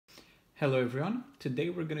Hello everyone,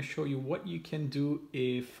 today we're going to show you what you can do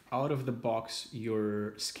if out of the box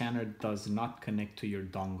your scanner does not connect to your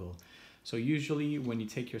dongle. So usually when you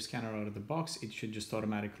take your scanner out of the box it should just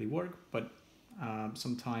automatically work, but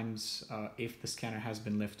sometimes if the scanner has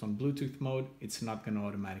been left on Bluetooth mode it's not going to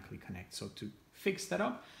automatically connect. So to fix that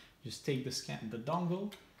up, just take the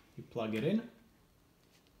dongle, you plug it in.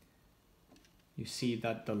 You see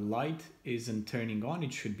that the light isn't turning on,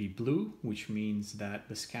 it should be blue, which means that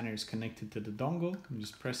the scanner is connected to the dongle. I'm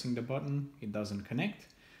just pressing the button, it doesn't connect.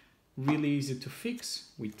 Really easy to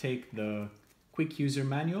fix. We take the quick user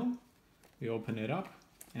manual, we open it up,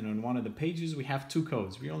 and on one of the pages we have two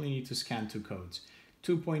codes. We only need to scan two codes.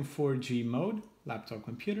 2.4G mode, laptop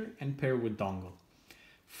computer, and pair with dongle.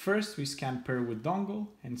 First we scan pair with dongle,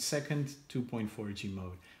 and second 2.4G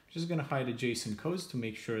mode. Just going to hide adjacent codes to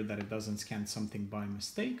make sure that it doesn't scan something by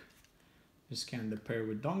mistake. Just scan the pair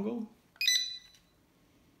with dongle.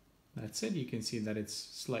 That's it. You can see that it's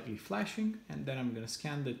slightly flashing, and then I'm going to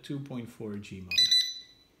scan the 2.4G mode.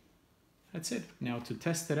 That's it. Now to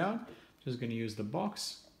test it out, just going to use the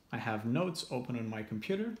box. I have notes open on my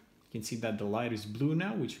computer. You can see that the light is blue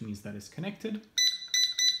now, which means that it's connected.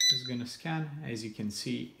 Just going to scan. As you can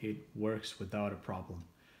see, it works without a problem.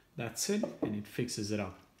 That's it, and it fixes it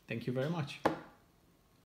up. Thank you very much.